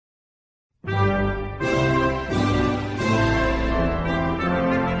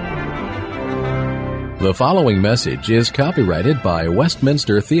The following message is copyrighted by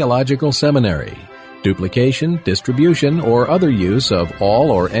Westminster Theological Seminary. Duplication, distribution, or other use of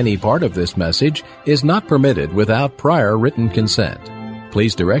all or any part of this message is not permitted without prior written consent.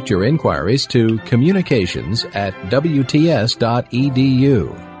 Please direct your inquiries to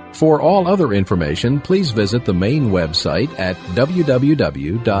communications@wts.edu. For all other information, please visit the main website at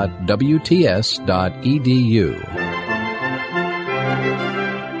www.wts.edu.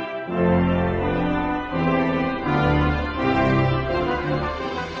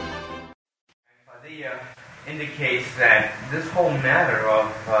 Indicates that this whole matter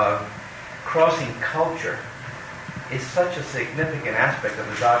of crossing culture is such a significant aspect of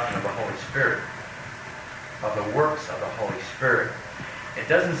the doctrine of the Holy Spirit, of the works of the Holy Spirit. It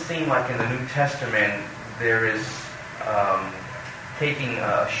doesn't seem like in the New Testament there is taking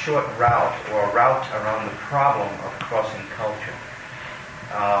a short route or a route around the problem of crossing culture.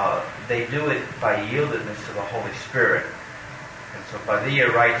 They do it by yieldedness to the Holy Spirit. And so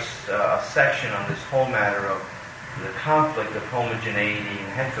Padilla writes a section on this whole matter of the conflict of homogeneity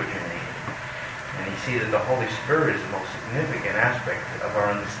and heterogeneity. And he sees that the Holy Spirit is the most significant aspect of our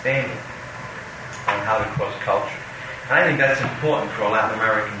understanding on how to cross culture. And I think that's important for a Latin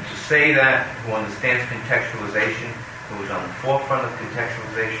American to say that, who understands contextualization, who is on the forefront of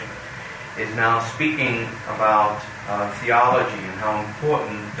contextualization, is now speaking about theology and how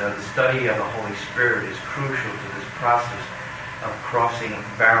important the study of the Holy Spirit is crucial to this process of crossing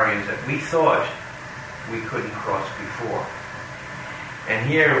barriers that we thought we couldn't cross before. And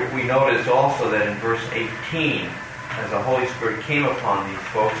here we notice also that in verse 18, as the Holy Spirit came upon these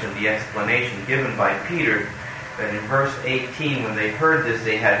folks and the explanation given by Peter, that in verse 18, when they heard this,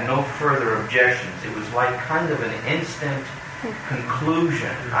 they had no further objections. It was like kind of an instant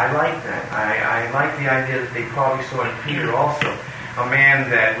conclusion. I like that. I like the idea that they probably saw in Peter also a man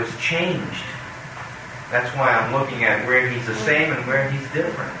that was changed. That's why I'm looking at where he's the same and where he's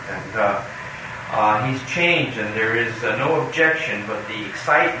different. And he's changed, and there is no objection, but the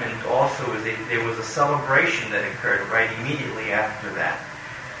excitement also is there was a celebration that occurred right immediately after that.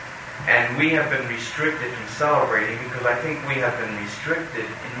 And we have been restricted from celebrating because I think we have been restricted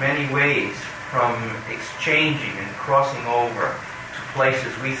in many ways from exchanging and crossing over to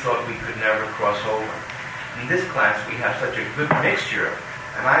places we thought we could never cross over. In this class, we have such a good mixture.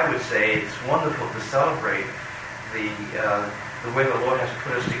 And I would say it's wonderful to celebrate the way the Lord has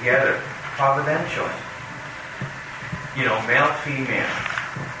put us together, providentially. You know, male, female.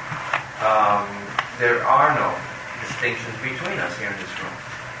 There are no distinctions between us here in this room.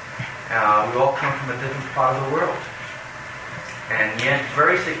 We all come from a different part of the world. And yet,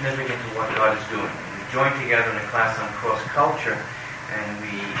 very significant to what God is doing. We join together in a class on cross-culture, and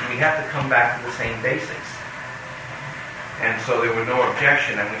we have to come back to the same basics. And so there were no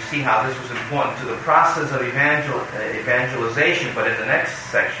objection, and we see how this was important to the process of evangelization. But in the next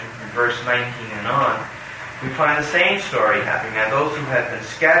section, from verse 19 and on, we find the same story happening. And those who had been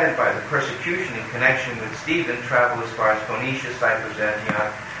scattered by the persecution in connection with Stephen traveled as far as Phoenicia, Cyprus,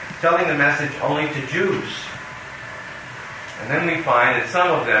 Antioch, telling the message only to Jews. And then we find that some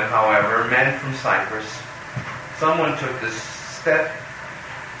of them, however, men from Cyprus, someone took this step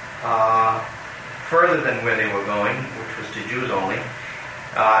further than where they were going, which was to Jews only,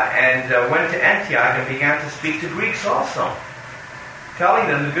 and went to Antioch and began to speak to Greeks also, telling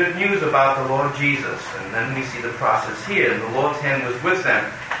them the good news about the Lord Jesus. And then we see the process here. And the Lord's hand was with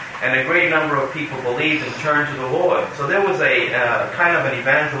them, and a great number of people believed and turned to the Lord. So there was a kind of an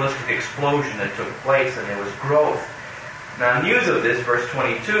evangelistic explosion that took place, and there was growth. Now, news of this, verse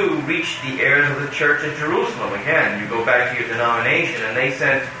 22, reached the heirs of the church at Jerusalem. Again, you go back to your denomination, and they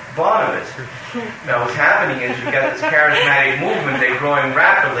sent Barnabas. Now, what's happening is you've got this charismatic movement. They're growing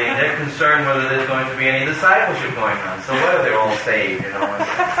rapidly, and they're concerned whether there's going to be any discipleship going on. So whether they're all saved,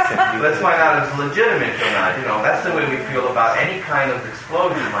 let's find out if it's legitimate or not. That's the way we feel about any kind of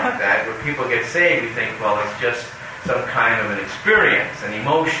explosion like that, where people get saved. We think, well, it's just some kind of an experience, an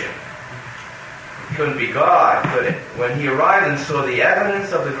emotion. It couldn't be God, could it? When he arrived and saw the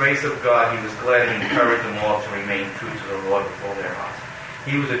evidence of the grace of God, he was glad and encouraged them all to remain true to the Lord with all their hearts.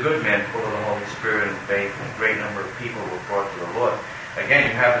 He was a good man, full of the Holy Spirit and faith, and a great number of people were brought to the Lord. Again,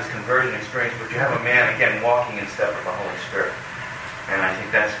 you have this conversion experience, but you have a man, again, walking in step with the Holy Spirit. And I think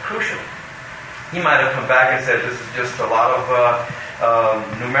that's crucial. He might have come back and said, this is just a lot of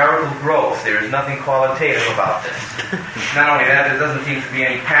numerical growth. There is nothing qualitative about this. Not only that, there doesn't seem to be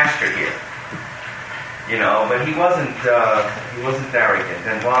any pastor here. But he wasn't arrogant.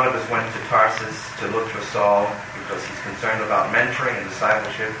 And Barnabas went to Tarsus to look for Saul, because he's concerned about mentoring and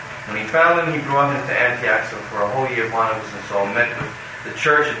discipleship. When he found him, he brought him to Antioch. So for a whole year, Barnabas and Saul met with the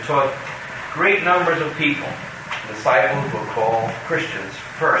church and taught great numbers of people, disciples were called Christians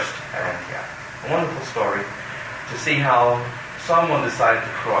first at Antioch. A wonderful story to see how someone decided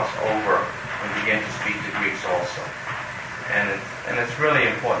to cross over and begin to speak to Greeks also. And it's really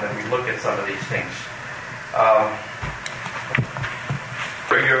important that we look at some of these things.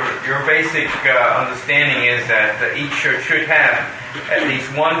 Your basic understanding is that each church should have at least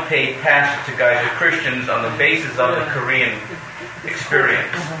one paid pastor to guide the Christians on the basis of the Korean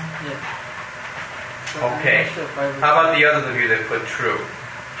experience. Okay. How about the others of you that put true?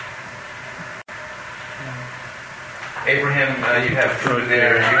 Abraham, you have true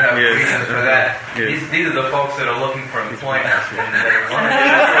there, and you have reasons for that. Yes. These are the folks that are looking for employment. And they want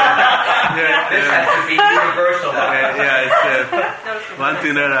this has to be universal. One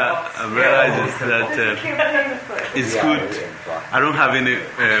thing that I realized is that it's good. I don't have any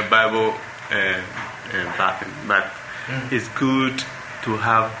Bible backing, but it's good to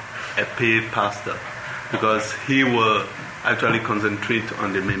have a paid pastor because he will actually concentrate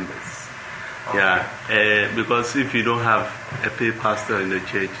on the members. Because if you don't have a paid pastor in the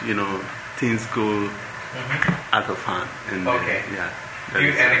church, things go out of hand. And,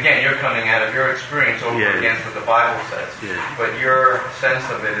 and again, you're coming out of your experience over against what the Bible says. But your sense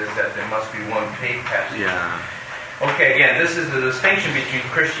of it is that there must be one paid pastor. Okay, again, this is the distinction between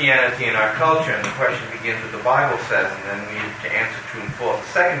Christianity and our culture, and the question begins with the Bible says, and then we need to answer true and false.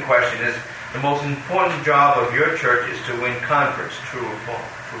 The second question is, the most important job of your church is to win converts, true or false?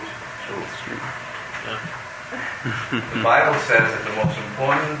 The Bible says that the most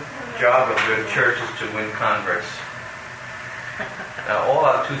important job of your church is to win converts. Now, all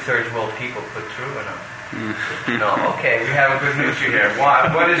our 2/3 world people put true or not? No. Okay, we have a good mixture here. Why?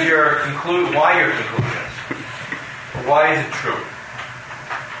 What is your why your conclusions? Why is it true?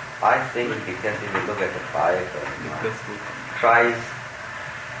 I think because if you look at the Bible, Christ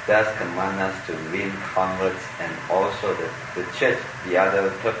does command us to win converts, and also the church, the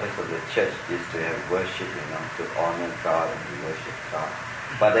other purpose of the church is to have worship, to honor God and to worship God.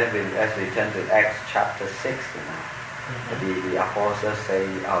 But then as we turn to Acts chapter 6, the apostles say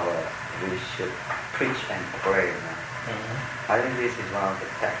we should preach and pray. I think this is one of the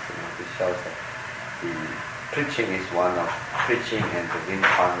texts which shows that the preaching and to win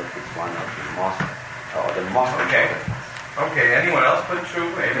converts is one of the most important. Okay, anyone else put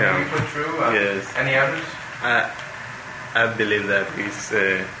true? Anyone put true? Yes. Any others? I believe that is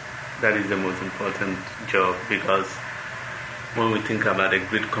the most important job, because when we think about the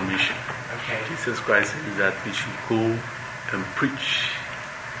Great Commission, Jesus Christ says that we should go and preach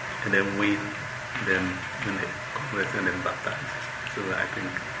and then win them in the converts and then baptize. So I think.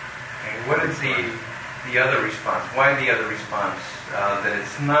 And what is the other response? Why the other response? That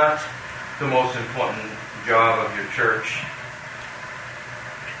it's not the most important job of your church?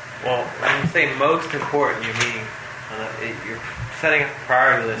 Well, when you say most important, you mean you're setting up a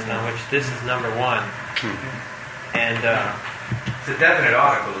priority list on which this is number one. And it's a definite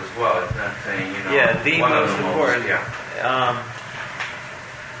article as well. It's not saying, the most important.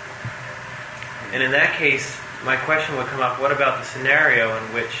 And in that case, my question would come up, what about the scenario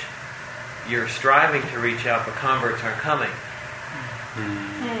in which you're striving to reach out but converts aren't coming?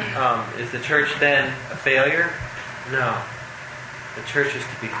 Is the church then a failure? No. The church is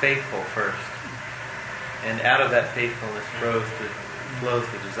to be faithful first. And out of that faithfulness flows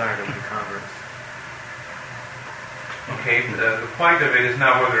the desire to win converts. Okay, the point of it is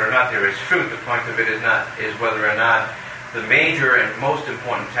not whether or not there is truth. The point of it is whether or not the major and most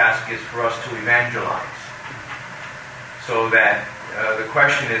important task is for us to evangelize. So that the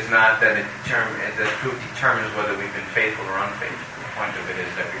question is not that truth determines whether we've been faithful or unfaithful. The point of it is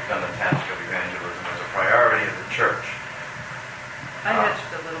that we've done the task of evangelism as a priority of the church. I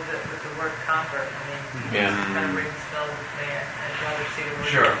hedged a little bit with the word convert. I mean, it kind of rings bells with me. I'd rather see the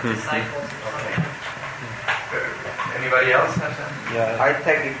word disciples. Anybody else have something? Yeah, I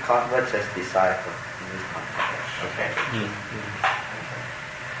take it converts as disciples in this context. Okay.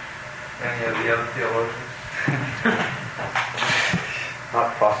 Any of the other theologians? Not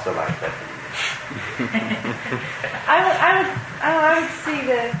proselyte, definitely. I would see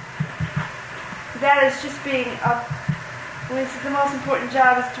that as just being up. When the most important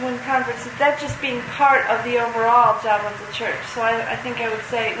job is to win converts, that just being part of the overall job of the church. So I think I would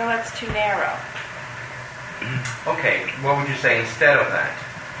say, no, that's too narrow. Okay, what would you say instead of that?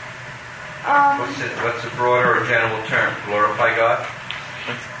 What's a broader or general term? Glorify God?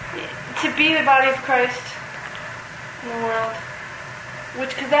 To be the body of Christ in the world.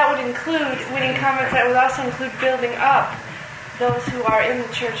 Because that would include winning converts. That would also include building up those who are in the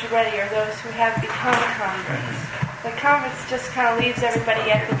church already, or those who have become converts. The conference just kind of leaves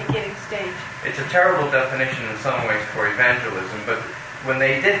everybody at the beginning stage. It's a terrible definition in some ways for evangelism, but when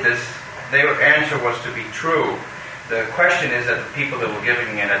they did this, their answer was to be true. The question is that the people that were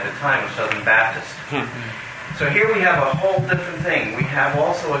giving it at the time were Southern Baptists. So here we have a whole different thing. We have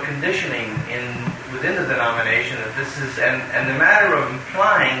also a conditioning within the denomination that this is, and the matter of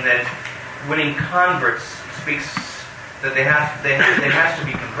implying that winning converts speaks that there has to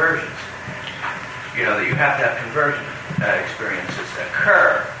be conversions. You know, that you have to have conversion experiences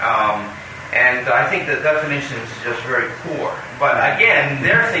occur. And I think the definition is just very poor. But again,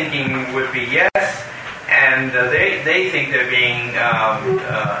 their thinking would be yes, and they think they're being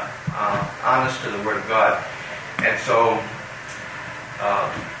honest to the Word of God. And so,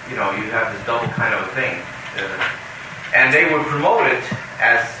 you know, you have this double kind of a thing. And they would promote it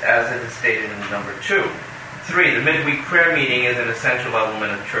as it is stated in number 2. 3, the midweek prayer meeting is an essential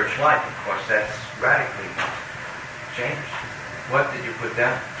element of church life. Of course, that's radically changed. What did you put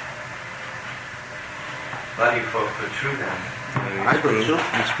down? A lot of you folks put true down. I put true.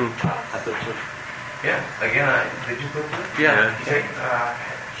 It's true. I put true. Yeah, again, did you put true? Yeah. See,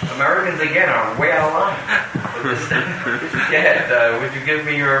 Americans, again, are way out of line. Go ahead. Would you give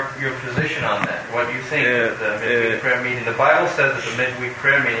me your position on that? What do you think of the midweek prayer meeting? The Bible says that the midweek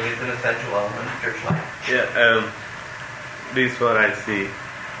prayer meeting is an essential element of church life. Yeah, this is what I see.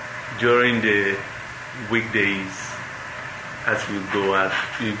 During the weekdays, as you go out,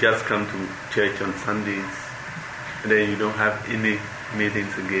 you just come to church on Sundays, and then you don't have any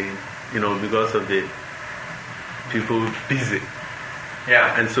meetings again, you know, because of the people busy.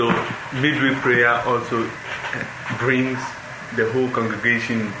 Yeah. And so midweek prayer also brings the whole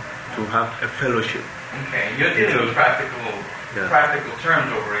congregation to have a fellowship. Okay, you're dealing with practical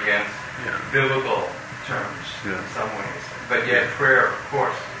terms over against biblical terms in some ways. But yet prayer, of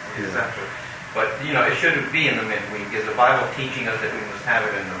course, is essential. But, you know, it shouldn't be in the midweek. Is the Bible teaching us that we must have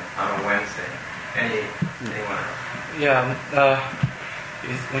it on a Wednesday? Anyone else? Yeah,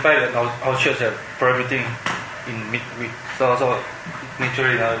 in fact, our church have prayer meeting in midweek. So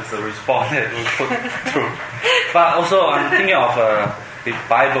naturally, it's a response that we put through. But also, I'm thinking of the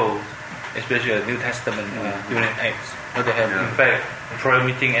Bible, especially the New Testament, during Acts. They have, in fact, a prayer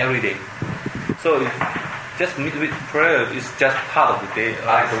meeting every day. So just midweek prayer is just part of the day,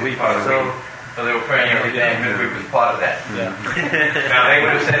 of the week. So they were praying every day, and midweek was part of that. Yeah. Now they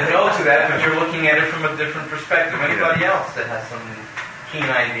would have said no to that, but you're looking at it from a different perspective. Anybody else that has some keen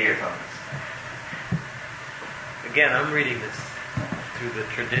ideas on this? Again, I'm reading this through the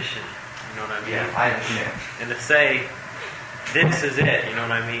tradition. You know what I mean? Yeah, I understand. And to say, this is it. You know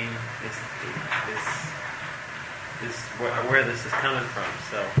what I mean? Is where this is coming from.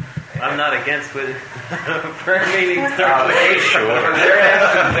 So I'm not against what prayer meetings are.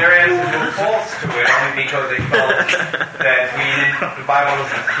 Their answers were false to it only because they felt that the Bible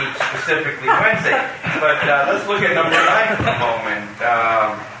doesn't teach specifically Wednesday. But let's look at number 9 for a moment.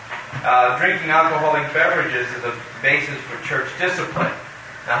 Drinking alcoholic beverages is a basis for church discipline.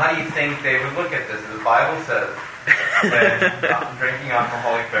 Now, how do you think they would look at this? The Bible says that drinking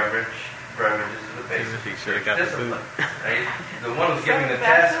alcoholic beverages is a basis for church discipline. Right? The one who's giving the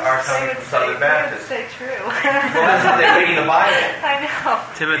test are coming from Southern Baptists. Say true. Well, that's how they're reading the Bible. I know.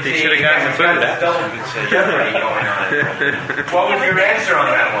 Timothy should have gotten the food. Double jeopardy going on. What was your answer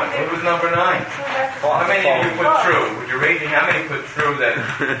on that one? What was number 9? How many of you put true? Would you rate how many put true that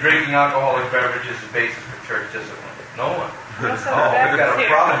drinking alcoholic beverages is the basis for church discipline? No one. Oh, we've got a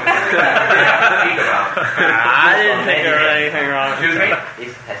problem with this. I didn't think there was anything wrong. Excuse me? It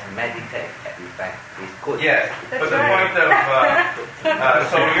has medical effect. It's good. Yes, but the point of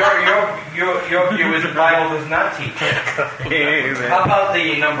so your view is the Bible does not teach it. How about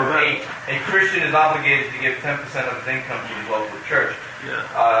the number 8? A Christian is obligated to give 10% of his income to his local church.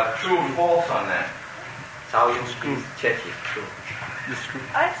 True or false on that? Church is true. It's true.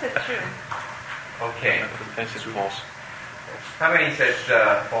 I said true. Okay. Confess is false. How many said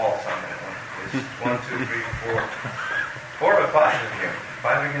false on that one? It's 1, 2, 3, 4. 4 or 5 of you.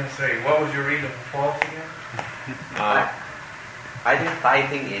 5 against 3. What was your reason for false again? I think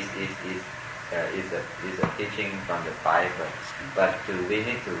tithing is a teaching from the Bible, but we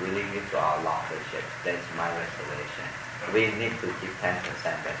need to really give to our local church. That's my reservation. We need to give 10%.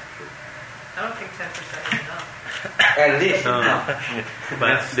 That's true. I don't think 10% is enough. At least,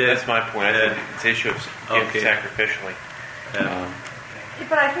 But that's my point. I think it's issue of giving sacrificially.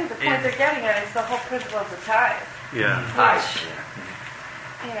 But I think the point they're getting at is the whole principle of the tithe. Yeah. Which,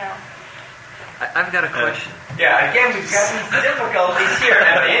 you know. I've got a question. Yeah, again, we've got these difficulties here.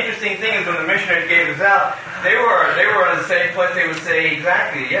 And the interesting thing is when the missionaries gave this out, they were in the same place. They would say,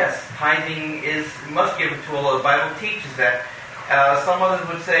 exactly, yes, tithing must give it to all. The Bible teaches that. Some others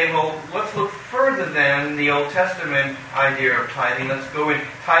would say, well, let's look further than the Old Testament idea of tithing. Let's go in.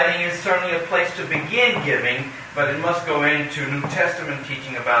 Tithing is certainly a place to begin giving, but it must go into New Testament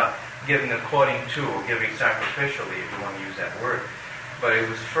teaching about giving according to, or giving sacrificially, if you want to use that word. But it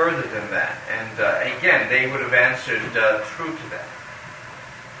was further than that. And again, they would have answered true to that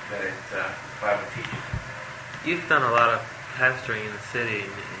the Bible teaches. You've done a lot of pastoring in the city, and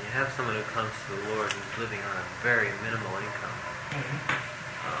you have someone who comes to the Lord who's living on a very minimal income.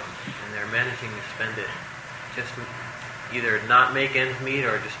 And they're managing to spend it just either not make ends meet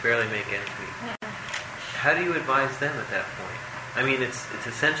or just barely make ends meet. How do you advise them at that point? I mean, it's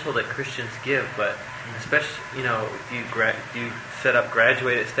essential that Christians give, but especially, if you set up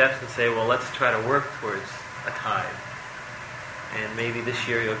graduated steps and say, well, let's try to work towards a tithe, and maybe this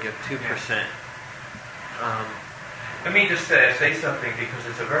year you'll give 2%. Let me just say something, because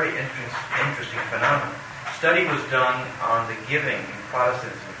it's a very interesting phenomenon. Study was done on the giving in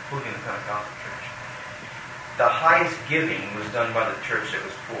Protestantism, including the Pentecostal church. The highest giving was done by the church that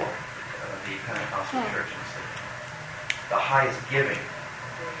was poor, the Pentecostal church in the city. The highest giving.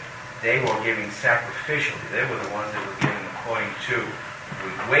 They were giving sacrificially. They were the ones that were giving according to,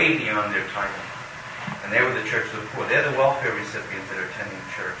 way beyond their tithing. And they were the church of the poor. They're the welfare recipients that are attending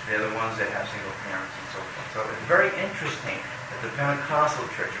church. They're the ones that have single parents and so forth. So it's very interesting that the Pentecostal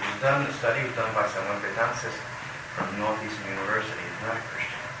church, the study was done by someone, Betances, from Northeastern University, is not a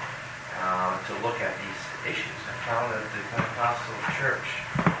Christian, to look at these issues. I found that the Pentecostal church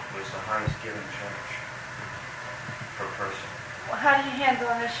was the highest given church per person. Well, how do you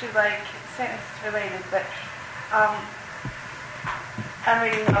handle an issue like, saying it's related, but I'm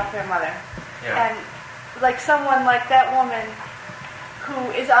reading Welfare Mother. Yeah. And like someone like that woman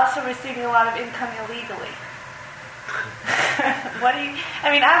who is also receiving a lot of income illegally. What do you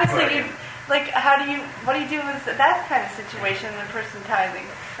do with that kind of situation when a person tithing?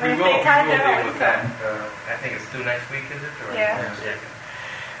 We will deal with that. I think it's due next week, is it? Or yeah.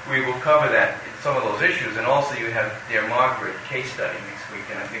 We will cover that, some of those issues, and also you have Dear Margaret case study next week,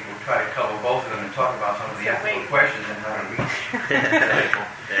 and I think we'll try to cover both of them and talk about some of the ethical questions and how to read.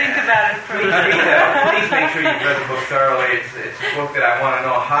 Think about it for please make sure you've read the book thoroughly. It's a book that I want to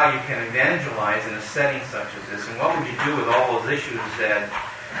know how you can evangelize in a setting such as this, and what would you do with all those issues that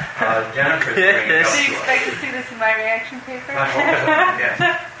Jennifer's bringing up. Do you expect to see this in my reaction paper? Yes.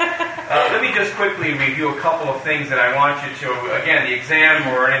 Let me just quickly review a couple of things that I want you to, again, the exam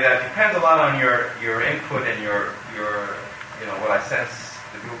or any of that depends a lot on your input and your what I sense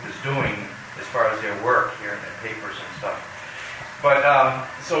the group is doing as far as their work here and their papers and stuff. But,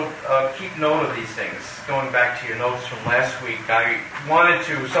 keep note of these things. Going back to your notes from last week, I wanted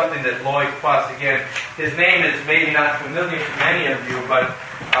to, something that Lloyd Plus, again, his name is maybe not familiar to many of you, but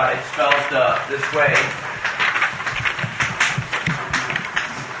it's spelled this way.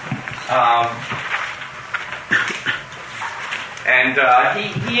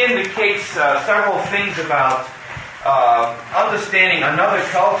 He indicates several things about understanding another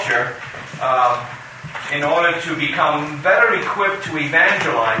culture in order to become better equipped to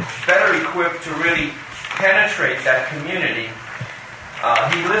evangelize, better equipped to really penetrate that community.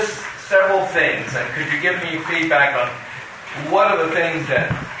 He lists several things, and could you give me feedback on what are the things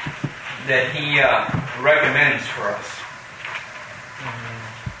that he recommends for us?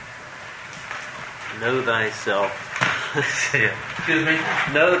 Know thyself. Excuse me?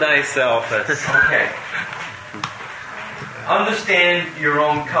 Know thyself. Okay. Understand your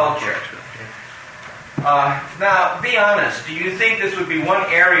own culture. Now, be honest. Do you think this would be one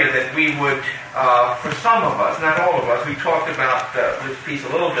area that we would, for some of us, not all of us, we talked about this piece a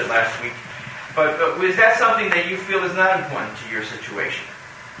little bit last week, but is that something that you feel is not important to your situation?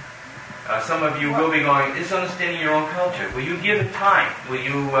 Some of you will be going, it's understanding your own culture. Will you give it time? Will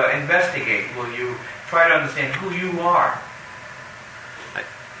you investigate? Will you try to understand who you are?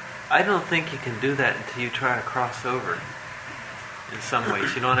 I don't think you can do that until you try to cross over in some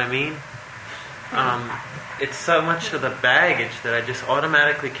ways. You know what I mean? It's so much of the baggage that I just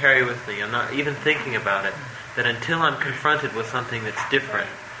automatically carry with me. I'm not even thinking about it. That until I'm confronted with something that's different,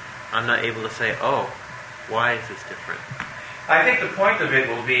 I'm not able to say, oh, why is this different? I think the point of it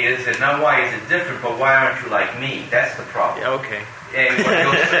will be is that not why is it different, but why aren't you like me? That's the problem. Yeah, okay. And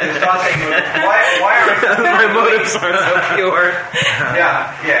you'll start saying, why aren't you my motives are so pure.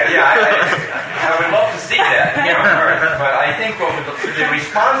 Yeah. I would love to see that here on earth, but I think what the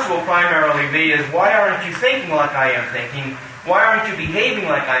response will primarily be is, why aren't you thinking like I am thinking? Why aren't you behaving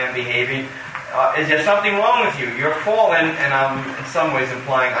like I am behaving? is there something wrong with you? You're fallen, and I'm in some ways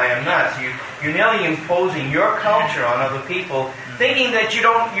implying I am not. So you're nearly imposing your culture on other people, thinking that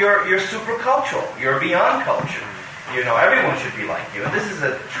you're super cultural. You're beyond culture. Everyone should be like you. And this is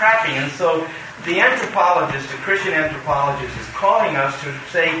a trapping. And so the Christian anthropologist is calling us to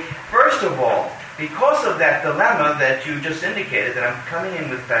say, first of all, because of that dilemma that you just indicated, that I'm coming in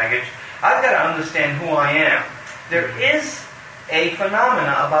with baggage, I've got to understand who I am. There is a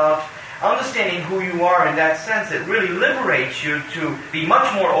phenomena about understanding who you are in that sense that really liberates you to be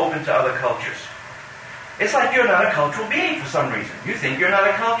much more open to other cultures. It's like you're not a cultural being for some reason. You think you're not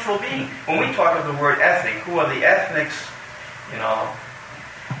a cultural being. When we talk of the word ethnic, who are the ethnics?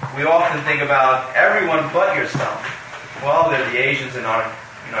 We often think about everyone but yourself. Well, there are the Asians in our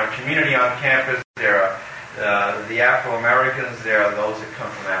community on campus. There are the Afro-Americans. There are those that come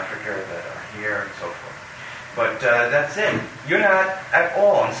from Africa that are here and so forth. But that's it. You're not at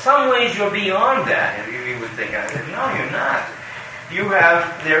all. In some ways, you're beyond that. You would think, no, you're not.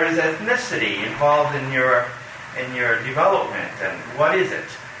 There is ethnicity involved in your development, and what is it?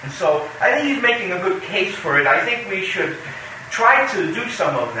 And so I think he's making a good case for it. I think we should try to do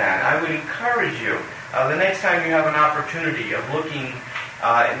some of that. I would encourage you, the next time you have an opportunity of looking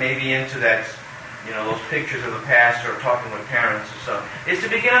maybe into that, those pictures of the past or talking with parents or so, is to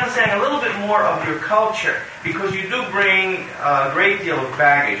begin understanding a little bit more of your culture, because you do bring a great deal of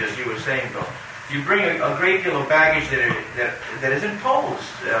baggage, as you were saying, Bill. You bring a great deal of baggage that is imposed.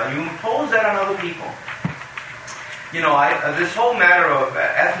 You impose that on other people. This whole matter of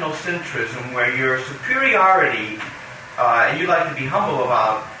ethnocentrism, where your superiority, and you like to be humble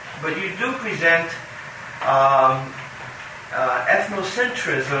about, but you do present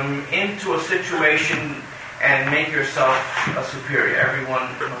ethnocentrism into a situation and make yourself a superior. Everyone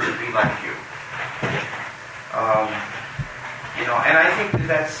must be like you. And I think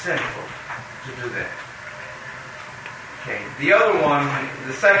that's sinful to do that. Okay. The other one,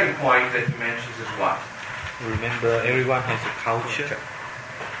 the second point that he mentions is what? Remember, everyone has a culture.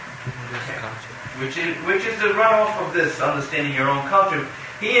 Which is the runoff of this, understanding your own culture.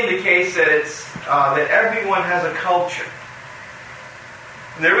 He indicates that it's that everyone has a culture.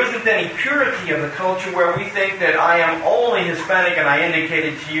 There isn't any purity of the culture where we think that I am only Hispanic, and I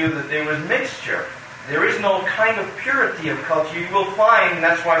indicated to you that there was mixture. There is no kind of purity of culture. You will find, and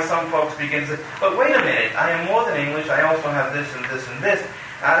that's why some folks begin to say, but wait a minute, I am more than English, I also have this and this and this.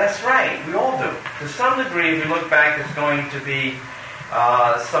 That's right, we all do. To some degree, if we look back, there's going to be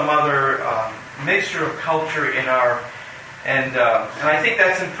some other mixture of culture in our... And I think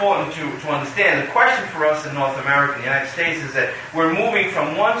that's important to understand. The question for us in North America, in the United States, is that we're moving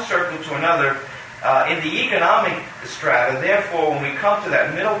from one circle to another in the economic strata. Therefore, when we come to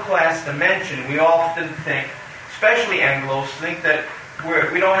that middle-class dimension, we often think, especially Anglos, think that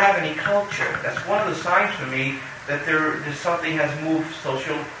we don't have any culture. That's one of the signs for me that there's something has moved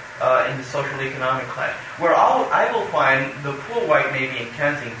in the social economic class. Where I will find the poor white maybe in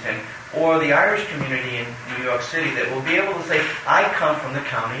Kensington, or the Irish community in New York City, that will be able to say, I come from the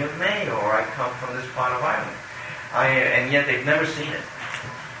county of Mayo, or I come from this part of Ireland. And yet they've never seen it.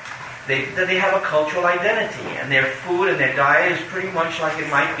 They have a cultural identity, and their food and their diet is pretty much like it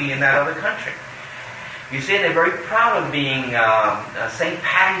might be in that other country. You see, they're very proud of being, St.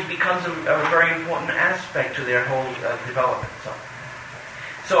 Patty's becomes a very important aspect to their whole development.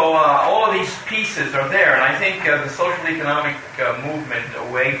 So all of these pieces are there, and I think the social economic movement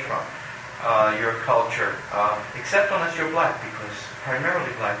away from your culture, except unless you're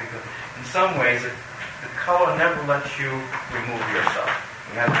primarily black, because in some ways the color never lets you remove yourself.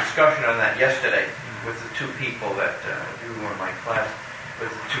 We had a discussion on that yesterday with the two people that you were in my class, with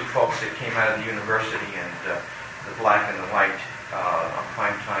the two folks that came out of the university, and the black and the white on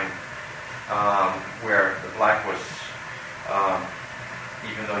prime time, where the black was,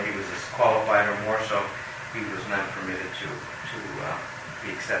 even though he was as qualified or more so, he was not permitted to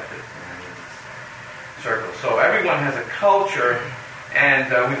be accepted in any of these circles. So everyone has a culture, and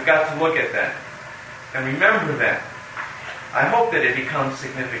we've got to look at that. And remember that. I hope that it becomes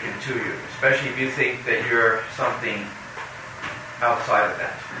significant to you, especially if you think that you're something outside of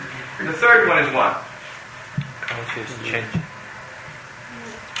that. The third one is what? Culture is changing.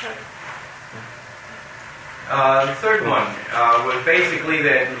 The third one was basically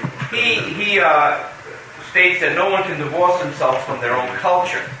that he states that no one can divorce themselves from their own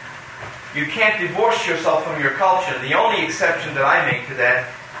culture. You can't divorce yourself from your culture. The only exception that I make to that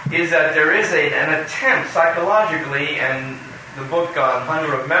is that there is an attempt psychologically, and the book on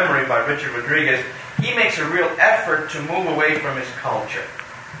Hunger of Memory by Richard Rodriguez, he makes a real effort to move away from his culture,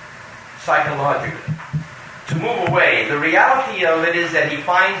 psychologically, to move away. The reality of it is that he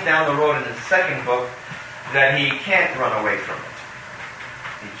finds down the road in his second book that he can't run away from it.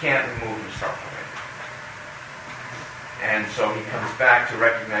 He can't remove himself from it. And so he comes back to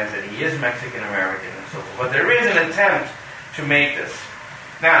recognize that he is Mexican American and so forth. But there is an attempt to make this.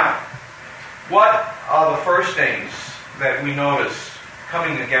 Now, what are the first things that we notice,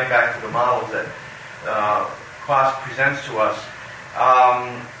 coming again back to the models that Quast presents to us?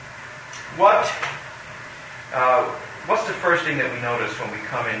 What's the first thing that we notice when we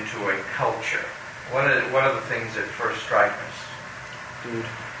come into a culture? What are the things that first strike us? Food.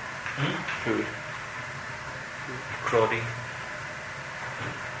 Food. Clothing.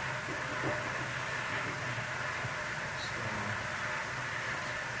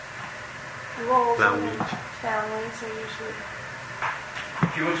 Roles in families are usually.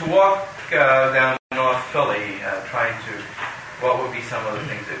 If you were to walk down North Philly, what would be some of the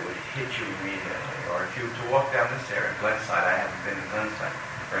things that would hit you immediately? Or if you were to walk down this area, Glenside, I haven't been in Glenside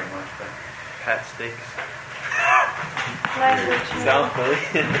very much, but Pat steaks. South Philly.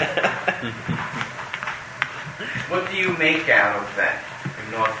 What do you make out of that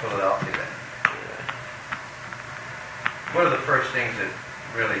in North Philadelphia then? What are the first things that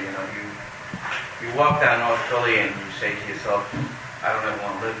really, you walk down North Philly and you say to yourself, I don't ever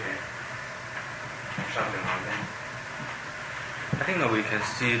want to live here. Or something like that. I think that we can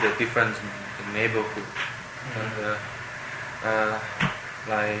see the difference in neighborhood.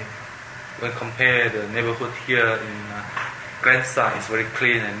 Like when compare the neighborhood here in Glenside, it's very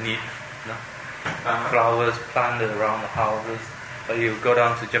clean and neat. Flowers planted around the houses. But you go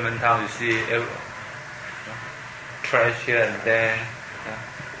down to Germantown, you see trash here and there.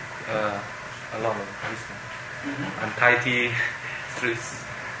 A lot of untidy streets,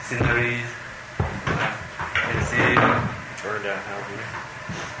 sceneries. You see burned out houses.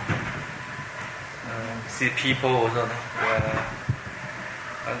 See people also.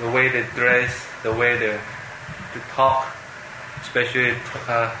 The way they dress, the way they talk, especially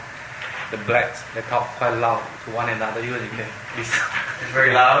the blacks, they talk quite loud to one another. Even if it's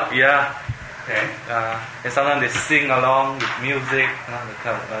very loud? Yeah. Okay. And sometimes they sing along with music,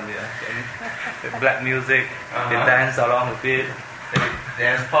 the black music. They dance along with it. They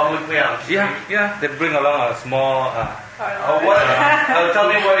dance publicly on the street? Yeah. They bring along a small... tell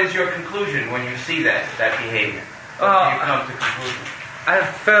me, what is your conclusion when you see that behavior? What do you come to conclusion? I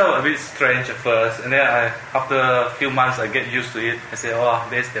felt a bit strange at first, and then after a few months I get used to it. I say,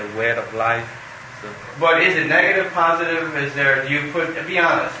 this is the way of life. So. But is it negative, positive? Be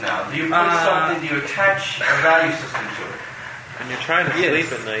honest now, do you put something, do you attach a value system to it? And you're trying to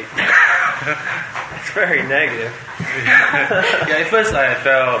sleep at night. It's very negative. At first I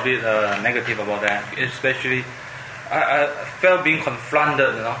felt a bit negative about that, especially I felt being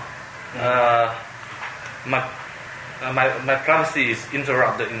confronted, My privacy is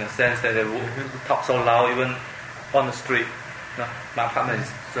interrupted in the sense that they talk so loud even on the street. My apartment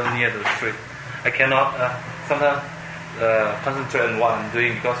is so near the street. I cannot sometimes concentrate on what I'm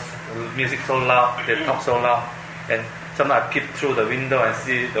doing because the music is so loud, they talk so loud. And sometimes I peep through the window and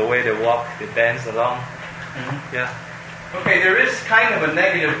see the way they walk, they dance along. Mm-hmm. Yeah. Okay, there is kind of a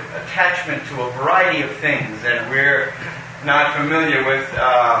negative attachment to a variety of things that we're not familiar with.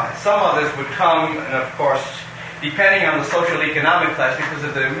 Some of this would come, and of course, depending on the social economic class, because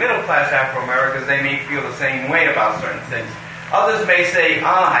of the middle class Afro-Americans, they may feel the same way about certain things. Others may say,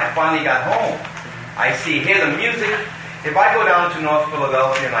 I finally got home. I hear the music. If I go down to North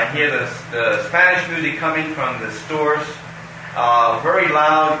Philadelphia and I hear the Spanish music coming from the stores, very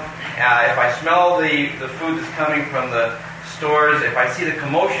loud, if I smell the food that's coming from the stores, if I see the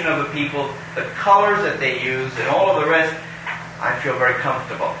commotion of the people, the colors that they use, and all of the rest, I feel very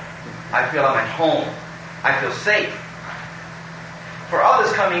comfortable. I feel I'm at home. I feel safe. For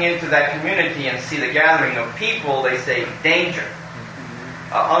others coming into that community and see the gathering of people, they say danger,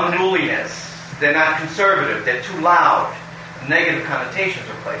 unruliness. They're not conservative. They're too loud. Negative connotations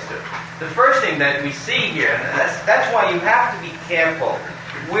are placed to it. The first thing that we see here, and that's why you have to be careful.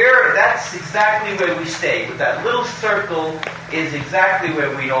 That's exactly where we stay. With that little circle is exactly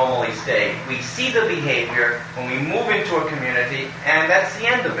where we normally stay. We see the behavior when we move into a community, and that's the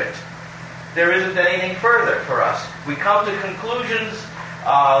end of it. There isn't anything further for us. We come to conclusions,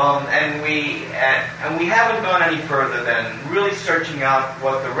 and we haven't gone any further than really searching out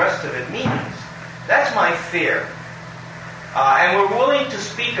what the rest of it means. That's my fear. And we're willing to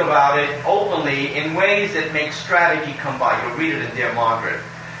speak about it openly in ways that make strategy come by. You'll read it in Dear Margaret.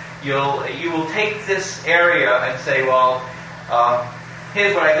 You will take this area and say,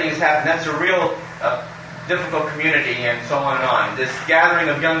 here's what I think has happened. That's a real difficult community, and so on and on. This gathering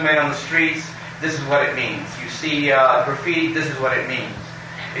of young men on the streets, this is what it means. You see graffiti, this is what it means,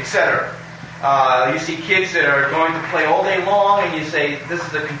 etc. You see kids that are going to play all day long, and you say, this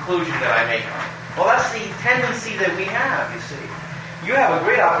is the conclusion that I make. Well, that's the tendency that we have, you see. You have a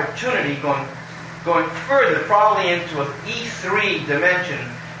great opportunity going further, probably into an E3 dimension,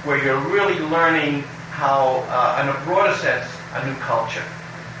 where you're really learning how, in a broader sense, a new culture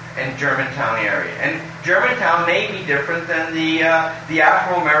in Germantown area. And Germantown may be different than the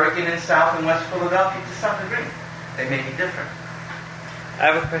Afro-American in South and West Philadelphia to some degree. They may be different. I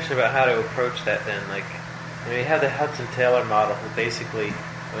have a question about how to approach that then. Like, you have the Hudson Taylor model, who basically,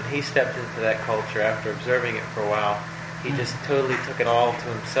 when he stepped into that culture after observing it for a while, he just totally took it all to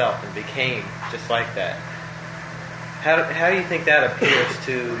himself and became just like that. How do you think that appears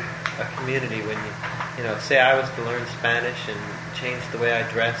to a community when say I was to learn Spanish and change the way I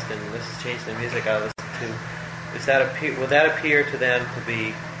dressed and change the music I listened to? Would that appear to them to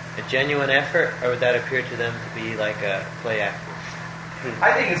be a genuine effort, or would that appear to them to be like a play acting?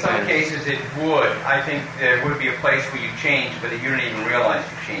 I think in some cases it would. I think there would be a place where you change, but you don't even realize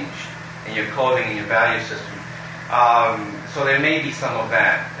you changed in your clothing and your value system. So there may be some of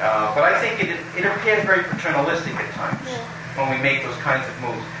that. But I think it appears very paternalistic at times when we make those kinds of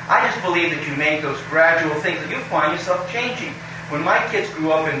moves. I just believe that you make those gradual things that you find yourself changing. When my kids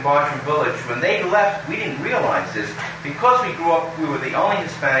grew up in Bartram Village, when they left, we didn't realize this. Because we grew up, we were the only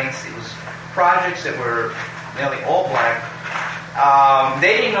Hispanics. It was projects that were nearly all black.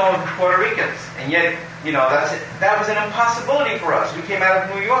 They didn't know Puerto Ricans, and yet, that was an impossibility for us. We came out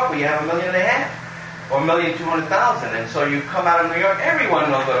of New York, we have 1.5 million, or 1,200,000, and so you come out of New York,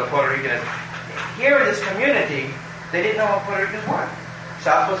 everyone knows what a Puerto Rican is. Here in this community, they didn't know what Puerto Ricans were.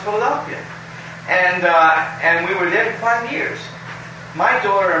 Southwest Philadelphia. And we were there for 5 years. My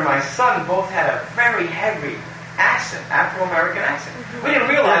daughter and my son both had a very heavy accent, Afro-American accent. We didn't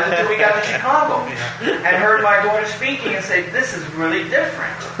realize it until we got to Chicago and heard my daughter speaking and say, this is really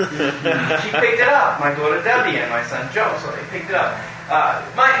different. She picked it up, my daughter Debbie and my son Joe, so they picked it up.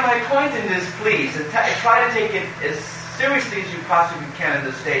 My point in this, please, and try to take it as seriously as you possibly can in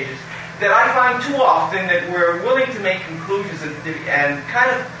the stages, that I find too often that we're willing to make conclusions and kind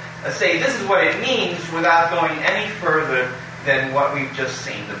of say this is what it means without going any further than what we've just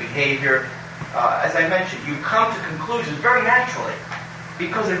seen, the behavior. As I mentioned, you come to conclusions very naturally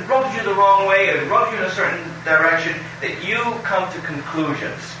because it rubs you the wrong way, it rubs you in a certain direction, that you come to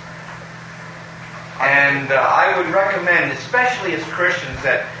conclusions. And I would recommend, especially as Christians,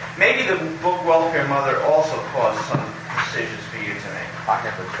 that maybe the book Welfare Mother also caused some decisions for you to make. I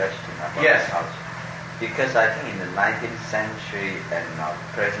have a question about culture. Because I think in the 19th century and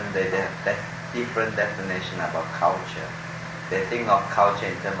present day, they have different definition about culture. They think of culture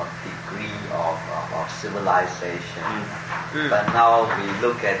in terms of degree of civilization. But now we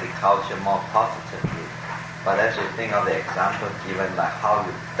look at the culture more positively. But as you think of the example given by how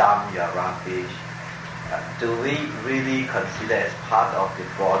you dump your rubbish, do we really consider as part of the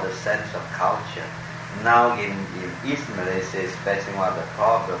broader sense of culture? Now in East Malaysia is facing one of the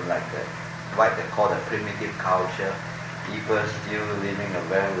problems like what they call the primitive culture. People still living a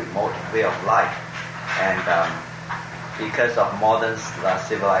very remote way of life. And because of modern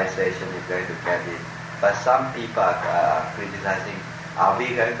civilization is going to get it. But some people are criticizing, are we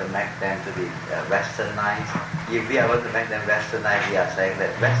going to make them to be westernized? If we are going to make them westernized, we are saying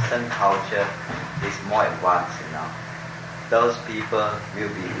that Western culture is more advanced, Those people will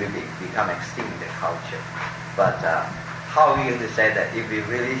become extinct in the culture. But how are we going to say that if we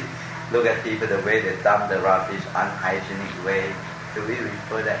really look at people the way they dump the rubbish, unhygienic way, do we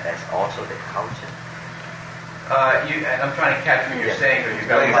refer that as also the culture? And I'm trying to catch what you're saying.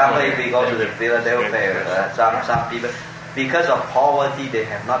 For example, if we go to the Philadelphia, some people, because of poverty, they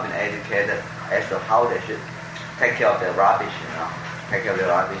have not been educated as to how they should take care of their rubbish, take care of their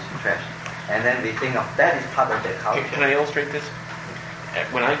rubbish and trash. And then we think of that is part of their culture. Can I illustrate this?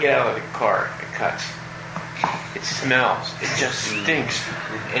 When I get out of the car at Cuts, it smells. It just stinks.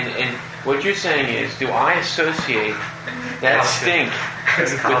 And what you're saying is, do I associate that stink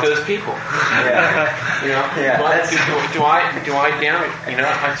with those people? Do I down it?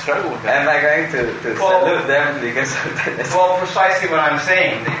 I struggle with that. Am I going to salute them because of that? Well, precisely what I'm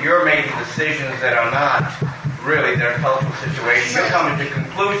saying, that you're making decisions that are not really their cultural situation. You're coming to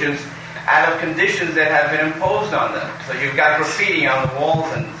conclusions out of conditions that have been imposed on them. So you've got graffiti on the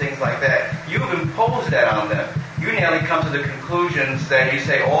walls and things like that. You've imposed that on them. You nearly come to the conclusions that you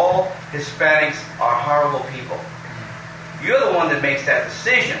say all Hispanics are horrible people. You're the one that makes that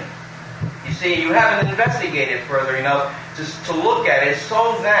decision. You see, you haven't investigated further enough to look at it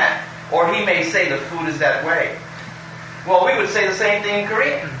so that, or he may say the food is that way. Well, we would say the same thing in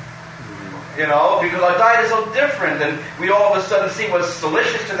Korea. because our diet is so different, and we all of a sudden see what's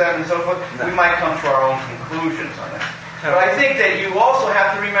delicious to them and so forth. No. We might come to our own conclusions on that. But I think that you also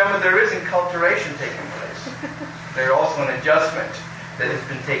have to remember there is enculturation taking place. There's also an adjustment that has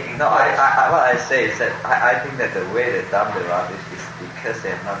been taking place. What I say is that I think that the way they dump the rubbish is because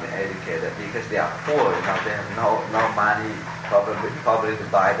they have not been educated, because they are poor, they have no money probably to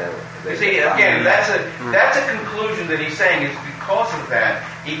buy the you see, again, that's a conclusion that he's saying is because of that,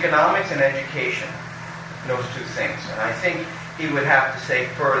 economics and education, those two things. And I think he would have to say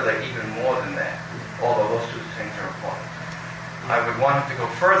further even more than that, although those two things are important. I would want him to go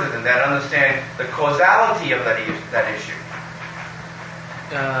further than that, understand the causality of that issue.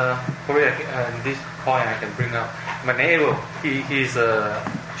 Probably this point I can bring up. My neighbor, she's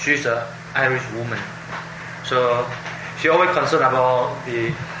an Irish woman, so she always concerned about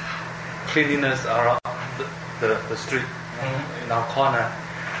the cleanliness around the street in our corner.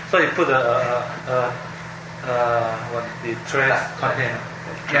 So he put the trash container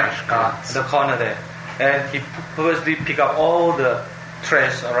in the corner there, and he purposely pick up all the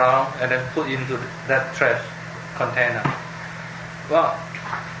trash around and then put into that trash container. Well,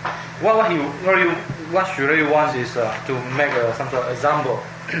 what she really wants is to make some sort of example,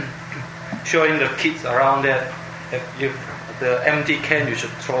 showing the kids around that if the empty can you should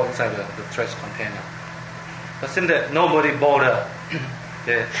throw inside the trash container. But since that nobody bother,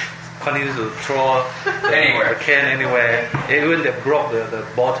 they continue to throw the can anywhere. Even they broke the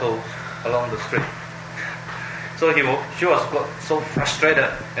bottles along the street. So she was so frustrated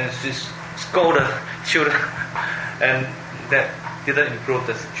and she scolded children, and that didn't improve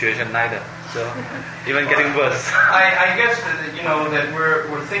the situation neither. So even getting worse. I guess that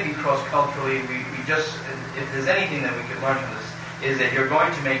we're thinking cross culturally. We just, if there's anything that we can learn from this, is that you're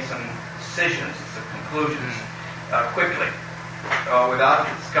going to make some decisions, some conclusions quickly, without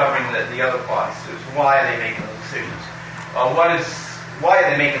discovering the other parts. Why are they making those decisions? Why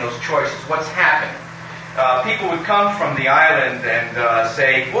are they making those choices? What's happening? People would come from the island and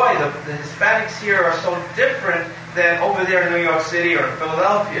say, boy, the Hispanics here are so different than over there in New York City or in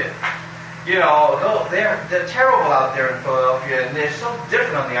Philadelphia. They're terrible out there in Philadelphia, and they're so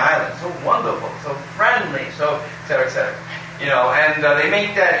different on the island, so wonderful, so friendly, so et cetera, et cetera. And they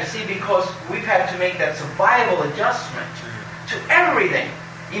make that, you see, because we've had to make that survival adjustment to everything.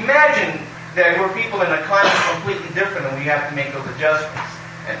 Imagine that we're people in a climate completely different and we have to make those adjustments.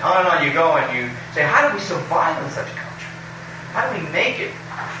 And on you go, and you say, how do we survive in such a culture? How do we make it?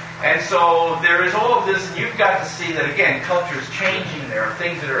 And so there is all of this, and you've got to see that, again, culture is changing. There are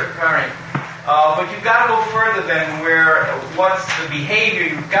things that are occurring. But you've got to go further than what's the behavior.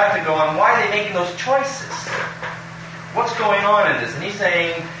 You've got to go on, why are they making those choices? What's going on in this? And he's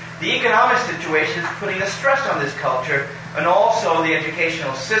saying the economic situation is putting a stress on this culture, and also the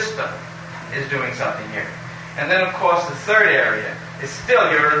educational system is doing something here. And then, of course, the third area is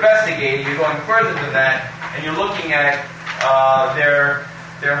still, you're investigating, you're going further than that, and you're looking at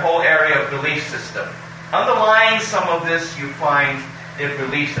their whole area of belief system. Underlying some of this, you find their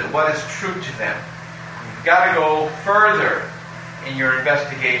beliefs, and what is true to them. You've got to go further in your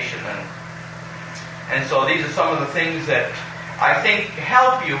investigation. And so these are some of the things that I think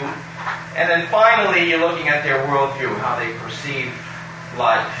help you. And then finally, you're looking at their worldview, how they perceive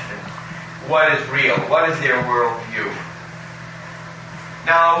life, and what is real, what is their worldview.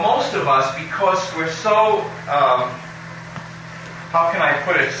 Now, most of us, because we're so, how can I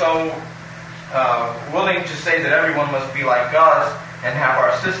put it, so willing to say that everyone must be like us and have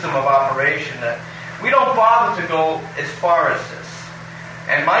our system of operation, that we don't bother to go as far as this.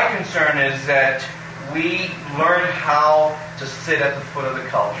 And my concern is that we learn how to sit at the foot of the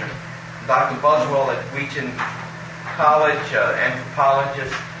culture. Dr. Buswell at Wheaton College,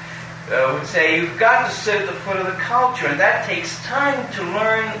 anthropologist, would say you've got to sit at the foot of the culture, and that takes time to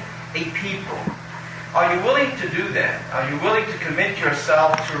learn a people. Are you willing to do that? Are you willing to commit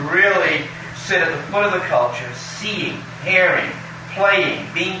yourself to really sit at the foot of the culture, seeing, hearing, playing,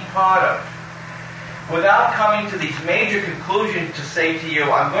 being part of, without coming to these major conclusions to say to you,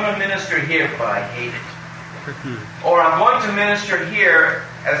 I'm going to minister here, but I hate it. Or I'm going to minister here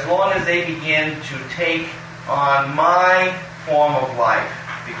as long as they begin to take on my form of life,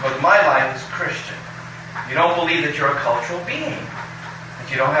 because my life is Christian. You don't believe that you're a cultural being, that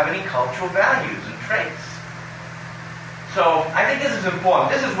you don't have any cultural values and traits. So I think this is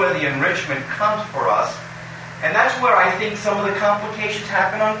important. This is where the enrichment comes for us, and that's where I think some of the complications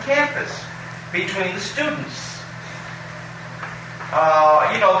happen on campus between the students.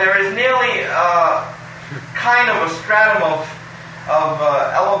 There is nearly kind of a stratum of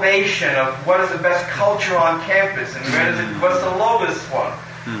elevation of what is the best culture on campus and what's the lowest one.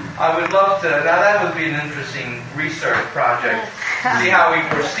 I would love to. Now that would be an interesting research project. See how we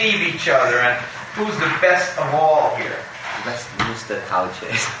perceive each other and who's the best of all here. That's Mr. Tauche.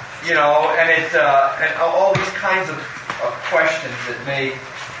 You know, and and all these kinds of questions that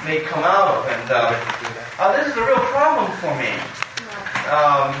may come out of. And this is a real problem for me.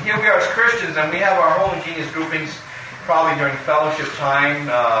 Here we are as Christians, and we have our homogeneous groupings probably during fellowship time,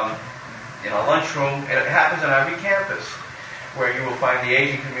 in a lunchroom. And it happens on every campus, where you will find the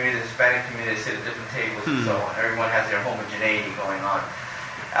Asian community, the Hispanic community sit at different tables and so on. Everyone has their homogeneity going on.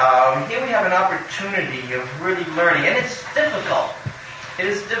 Here we have an opportunity of really learning, and it's difficult. It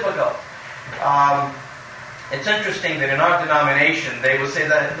is difficult. It's interesting that in our denomination, they will say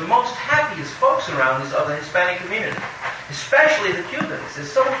that the most happiest folks around us are the Hispanic community, especially the Cubans. They're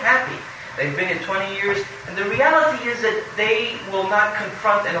so happy. They've been here 20 years, and the reality is that they will not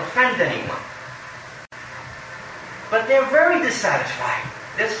confront and offend anyone. But they're very dissatisfied.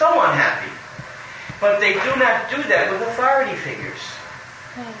 They're so unhappy. But they do not do that with authority figures.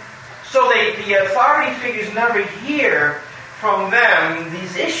 So the authority figures never hear from them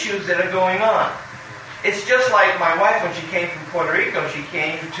these issues that are going on. It's just like my wife when she came from Puerto Rico. She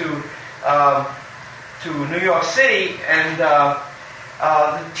came to New York City, and the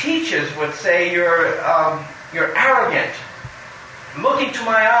teachers would say, "You're arrogant. Look into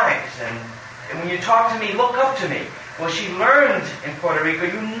my eyes, and when you talk to me, look up to me." Well, she learned in Puerto Rico,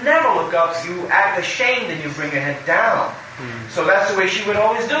 you never look up. You act ashamed, and you bring your head down. So that's the way she would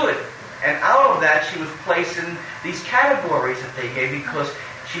always do it. And out of that, she was placed in these categories that they gave because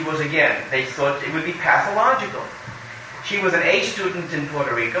she was, again, they thought it would be pathological. She was an A student in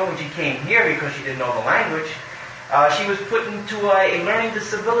Puerto Rico. When she came here because she didn't know the language, she was put into a learning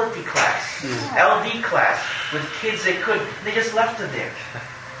disability class, LD class, with kids they just left her there.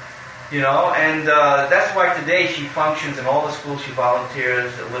 You know, and that's why today she functions in all the schools. She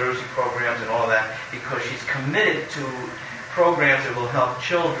volunteers, literacy programs and all of that, because she's committed to programs that will help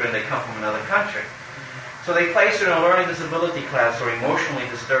children that come from another country. So they place her in a learning disability class or emotionally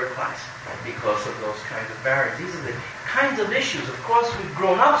disturbed class because of those kinds of barriers. These are the kinds of issues. Of course, we've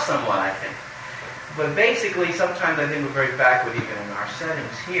grown up somewhat, I think. But basically, sometimes I think we're very backward even in our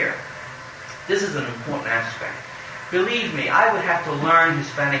settings here. This is an important aspect. Believe me, I would have to learn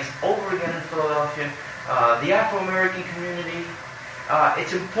Hispanics over again in Philadelphia. The Afro-American community.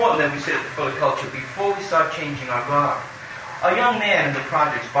 It's important that we sit for the culture before we start changing our garb. A young man in the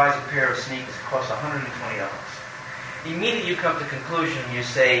projects buys a pair of sneakers that cost $120. Immediately you come to the conclusion, you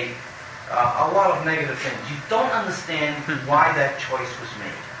say a lot of negative things. You don't understand why that choice was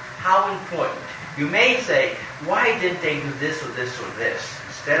made. How important. You may say, why didn't they do this or this or this?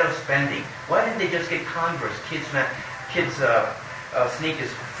 Instead of spending, why didn't they just get Converse, kids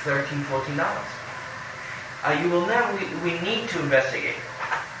sneakers for $13, $14? You will never. We need to investigate.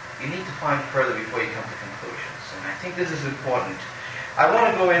 You need to find further before you come to conclusions. And I think this is important. I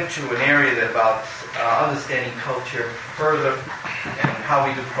want to go into an area that about understanding culture further and how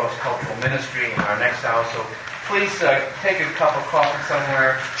we do cross-cultural ministry in our next hour. So please take a cup of coffee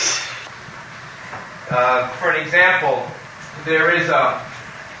somewhere. For an example, there is a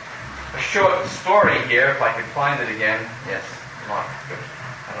short story here, if I can find it again. Yes, Mark. Good.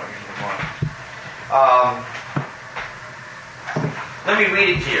 I don't usually Mark. Let me read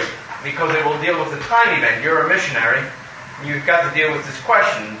it to you, because it will deal with the time event. You're a missionary. You've got to deal with this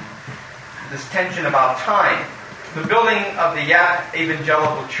question, this tension about time. The building of the Yap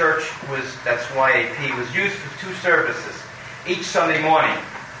Evangelical Church that's YAP, was used for 2 services each Sunday morning.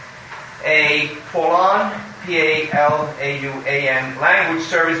 A Paulan, P-A-L-A-U-A-N, language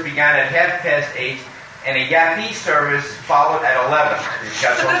service began at 8:30, and a Yapi service followed at 11. You've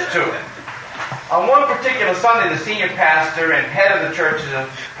got those 2. On one particular Sunday, the senior pastor and head of the church of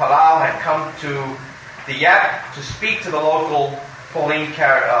Palau had come to the Yap to speak to the local Paulan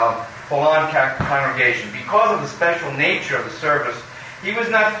congregation. Because of the special nature of the service, he was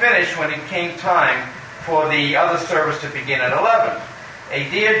not finished when it came time for the other service to begin at 11. A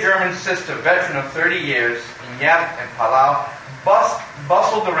dear German sister, veteran of 30 years in Yap and Palau,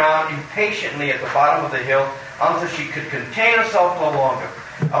 bustled around impatiently at the bottom of the hill until she could contain herself no longer.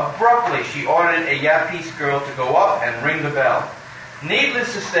 Abruptly, she ordered a Yapese girl to go up and ring the bell.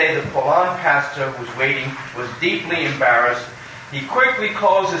 Needless to say, the Paulan pastor who was waiting was deeply embarrassed. He quickly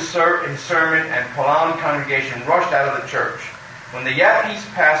closed his sermon, and Paulan congregation rushed out of the church. When the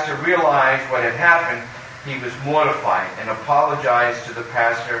Yapese pastor realized what had happened, he was mortified and apologized to the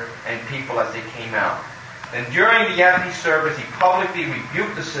pastor and people as they came out. Then during the Yapi service, he publicly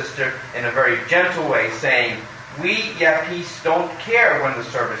rebuked the sister in a very gentle way, saying, "We Yapis don't care when the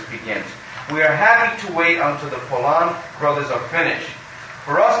service begins. We are happy to wait until the Paulan brothers are finished.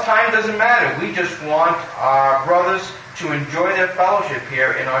 For us, time doesn't matter. We just want our brothers to enjoy their fellowship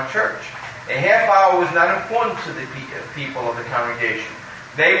here in our church. A half hour was not important to the people of the congregation.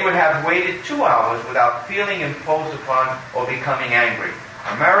 They would have waited 2 hours without feeling imposed upon or becoming angry.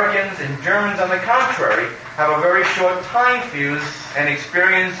 Americans and Germans, on the contrary, have a very short time fuse and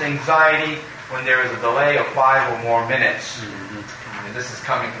experience anxiety when there is a delay of 5 or more minutes. And this is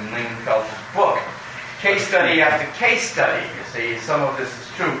coming from Lingenfelter's book. Case study after case study. You see, some of this is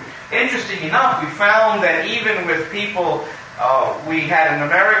true. Interesting enough, we found that even with people, we had an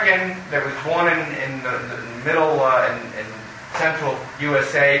American that was born in the middle in central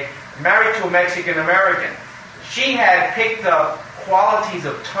USA, married to a Mexican American. She had picked up qualities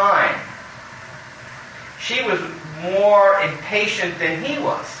of time. She was more impatient than he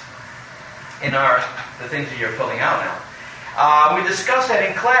was in the things that you're filling out now. We discussed that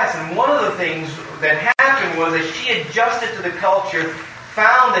in class, and one of the things that happened was that she adjusted to the culture,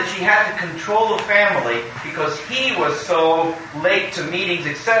 found that she had to control the family because he was so late to meetings,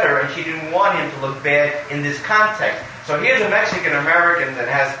 etc., and she didn't want him to look bad in this context. So here's a Mexican American that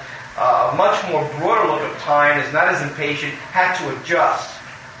has a much more broader look of time, is not as impatient, had to adjust.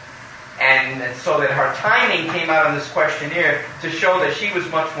 And so that her timing came out on this questionnaire to show that she was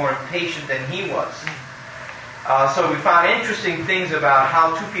much more impatient than he was. So we found interesting things about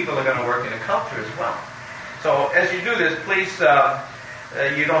how two people are going to work in a culture as well. So as you do this, please,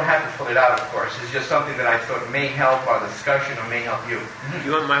 you don't have to fill it out, of course. It's just something that I thought may help our discussion or may help you. Do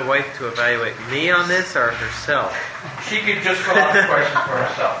you want my wife to evaluate me on this or herself? She could just fill out the question for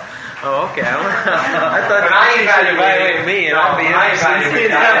herself. Oh, okay. I thought she should evaluate me, and I'll be interested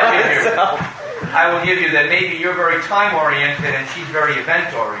in myself. I will give you that maybe you're very time-oriented and she's very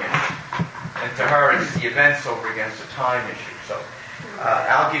event-oriented. And to her, it's the events over against the time issue. So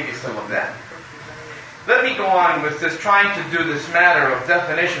I'll give you some of that. Let me go on with this, trying to do this matter of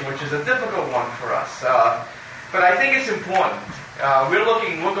definition, which is a difficult one for us. But I think it's important. We're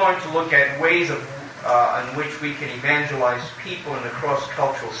going to look at ways of in which we can evangelize people in a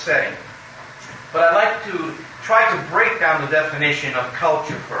cross-cultural setting. But I'd like to try to break down the definition of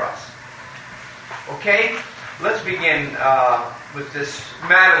culture for us. Okay? Let's begin with this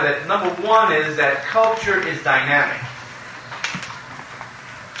matter that number one is that culture is dynamic.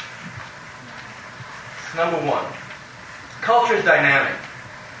 Number one. Culture is dynamic.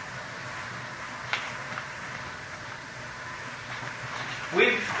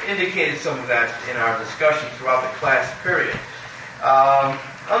 We've indicated some of that in our discussion throughout the class period.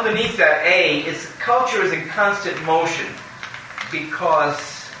 Underneath that A is culture is in constant motion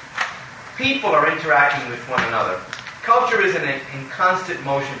because people are interacting with one another. Culture is in constant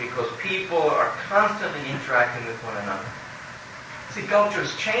motion because people are constantly interacting with one another. See, culture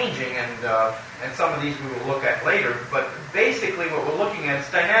is changing, and some of these we will look at later, but basically what we're looking at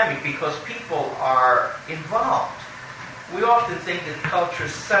is dynamic because people are involved. We often think that culture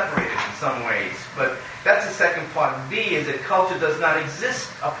is separated in some ways, but that's the second part. B is that culture does not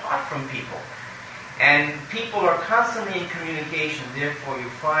exist apart from people. And people are constantly in communication, therefore you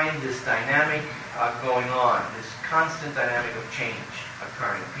find this dynamic going on, this constant dynamic of change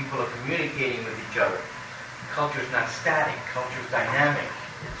occurring. People are communicating with each other. Culture is not static, culture is dynamic.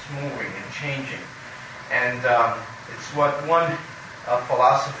 It's moving and changing. And it's what one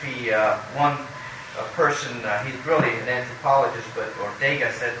philosophy, one person, he's really an anthropologist, but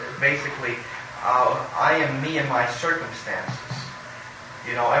Ortega said basically, I am me and my circumstances.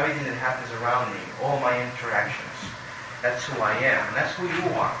 You know, everything that happens around me, all my interactions, that's who I am, and that's who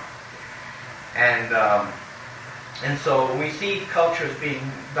you are. And so we see culture as being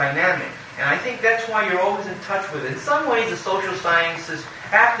dynamic. And I think that's why you're always in touch with it. In some ways, the social sciences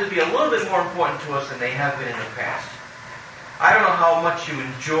have to be a little bit more important to us than they have been in the past. I don't know how much you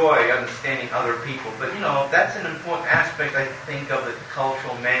enjoy understanding other people, but, you know, that's an important aspect, I think, of the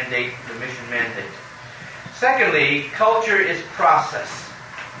cultural mandate, the mission mandate. Secondly, culture is process.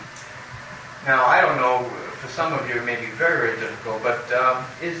 Now, I don't know, for some of you it may be very, very difficult, but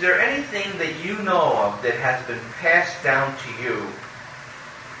is there anything that you know of that has been passed down to you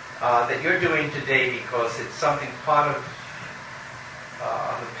that you're doing today because it's something part of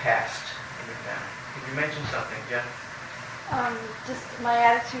the past in your family? Could you mention something, Jen? Just my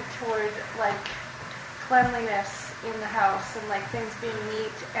attitude toward, like, cleanliness in the house and, like, things being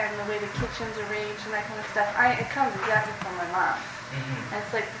neat and the way the kitchen's arranged and that kind of stuff. It comes exactly from my mom. Mm-hmm. And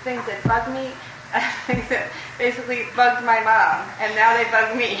it's like the things that bug me, things that basically bugged my mom, and now they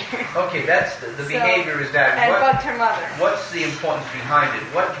bug me. Okay, that's the behavior is that. And bugged her mother. What's the importance behind it?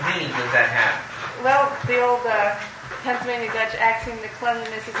 What meaning does that have? Well, the old Pennsylvania Dutch axiom that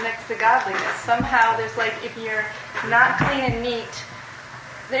cleanliness is next to godliness. Somehow there's like, if you're not clean and neat,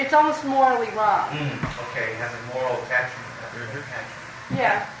 It's almost morally wrong. Okay, it has a moral attachment.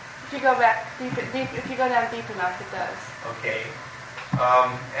 Yeah, if you go back deep, if you go down deep enough, it does. Okay,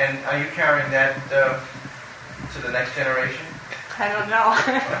 and are you carrying that to the next generation? I don't know.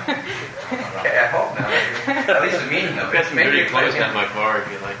 Okay, I hope not. At least the meaning of it. Got some very close at my bar if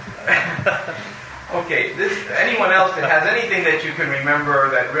you like. Okay, anyone else that has anything that you can remember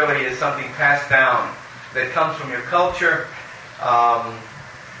that really is something passed down that comes from your culture,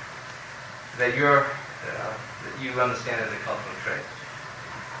 that you understand as a cultural trait?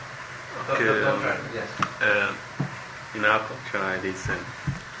 Okay, yes. In our culture, like this,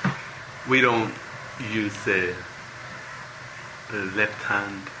 we don't use the left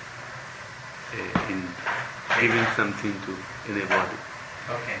hand in giving something to anybody.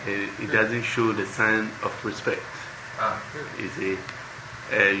 Okay. It doesn't show the sign of respect.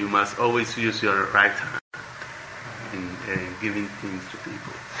 You must always use your right hand in giving things to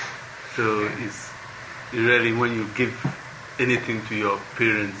people. So it's really when you give anything to your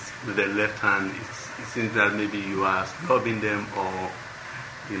parents with the left hand, it seems that maybe you are snubbing them or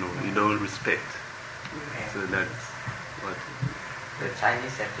you don't respect. So that's what. The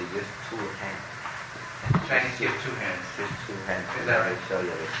Chinese have to use two hands. Chinese use two hands. Use two hands Is that right? to show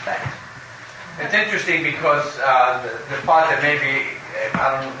your respect. It's interesting because the part that maybe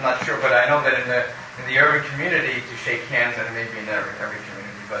I'm not sure, but I know that in the urban community to shake hands, and maybe in every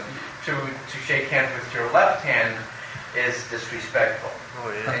community, but to shake hands with your left hand is disrespectful. Oh,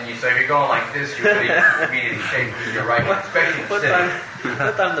 yeah. And so if you're going like this, you really immediately shake with your right hand, especially in the city.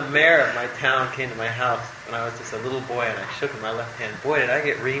 One time the mayor of my town came to my house when I was just a little boy, and I shook in my left hand. Boy, did I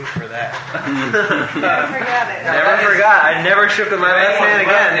get reamed for that. Never forgot it. Never forgot. I never shook in my left hand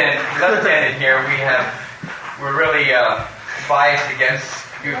again. Left-handed here, we're really biased against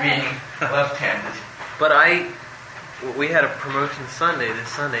you being left-handed. But we had a promotion Sunday this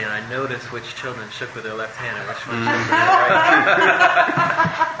Sunday, and I noticed which children shook with their left hand and which ones shook with their right.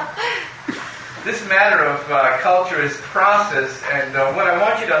 This matter of culture is process, and what I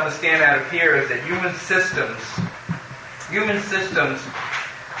want you to understand out of here is that human systems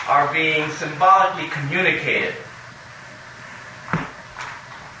are being symbolically communicated.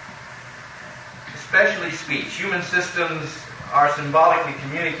 Especially speech. Human systems are symbolically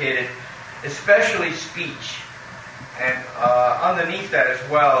communicated, especially speech. And underneath that as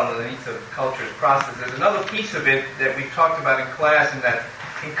well, underneath the culture's process, there's another piece of it that we talked about in class, and that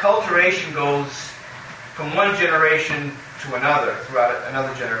enculturation goes from one generation to another, throughout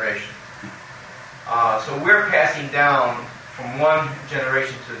another generation. So we're passing down from one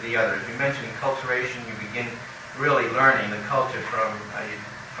generation to the other. As you mentioned, enculturation, you begin really learning the culture from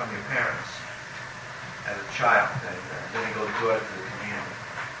your parents as a child, and then it goes good to the community.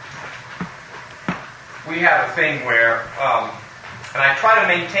 We have a thing where, and I try to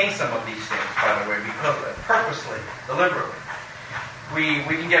maintain some of these things, by the way, because purposely, deliberately. We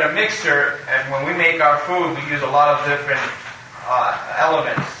can get a mixer, and when we make our food, we use a lot of different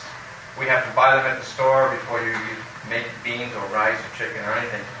elements. We have to buy them at the store before you make beans or rice or chicken or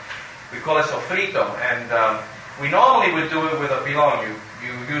anything. We call it sofrito, and we normally would do it with a pilon.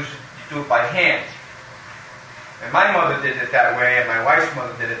 You do it by hand. And my mother did it that way, and my wife's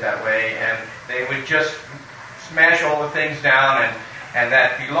mother did it that way, and they would just smash all the things down, and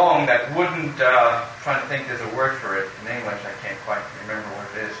that pilon, that wooden, trying to think there's a word for it. In English, I can't quite remember what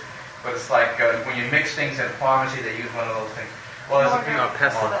it is. But it's like when you mix things at pharmacy, they use one of those things. Well, it's a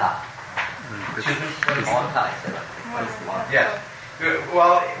pestle. Excuse me? Yeah.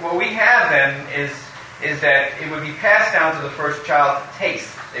 Well, what we have then is that it would be passed down to the first child to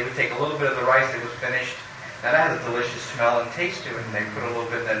taste. They would take a little bit of the rice that was finished. Now that has a delicious smell and taste to it, and they put a little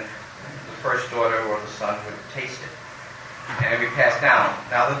bit, then the first daughter or the son would taste it. And it would be passed down.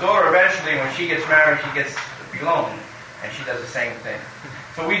 Now the daughter eventually, when she gets married, she gets the pilon, and she does the same thing.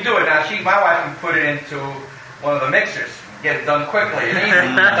 So we do it. Now my wife can put it into one of the mixers, get it done quickly and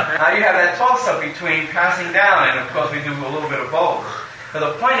easy. Now you have that toss-up between passing down, and of course we do a little bit of both. But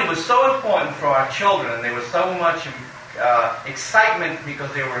the point, it was so important for our children, and there was so much excitement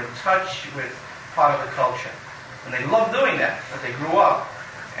because they were in touch with part of the culture. And they loved doing that as they grew up.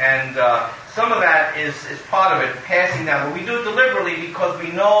 And some of that is part of it, passing down. But we do it deliberately because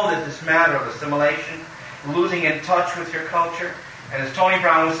we know that this matter of assimilation, losing in touch with your culture, and as Tony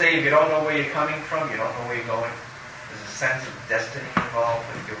Brown would say, if you don't know where you're coming from, you don't know where you're going. There's a sense of destiny involved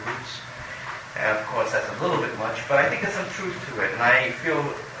with your roots. And of course, that's a little bit much, but I think there's some truth to it. And I feel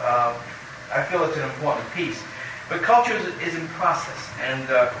it's an important piece. But culture is in process. And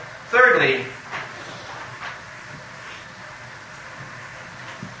thirdly,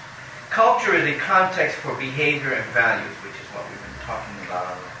 culture is a context for behavior and values, which is what we've been talking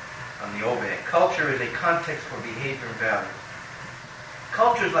about on the Obed. Culture is a context for behavior and values.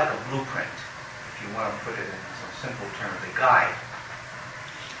 Culture is like a blueprint, if you want to put it in some simple terms, a guide.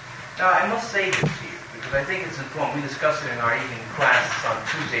 Now, I must say this to you, because I think it's important. We discussed it in our evening class on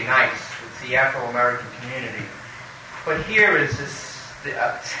Tuesday nights with the Afro-American community. But here is the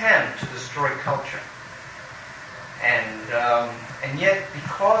attempt to destroy culture. And yet,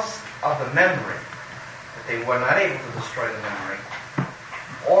 because of the memory, that they were not able to destroy the memory,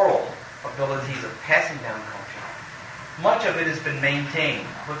 oral abilities of passing down culture, much of it has been maintained.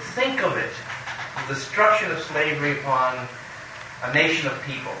 But think of it, the destruction of slavery upon a nation of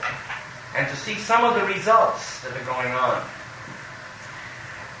people, and to see some of the results that are going on.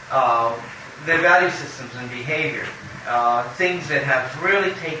 Their value systems and behavior, things that have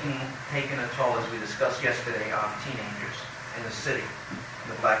really taken a toll, as we discussed yesterday, on teenagers in the city,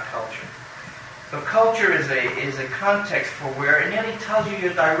 the black culture. So culture is a context for where, and yet it tells you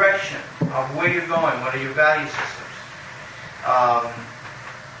your direction of where you're going, what are your value systems,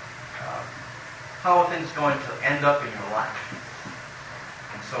 how are things going to end up in your life,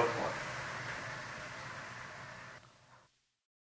 and so forth.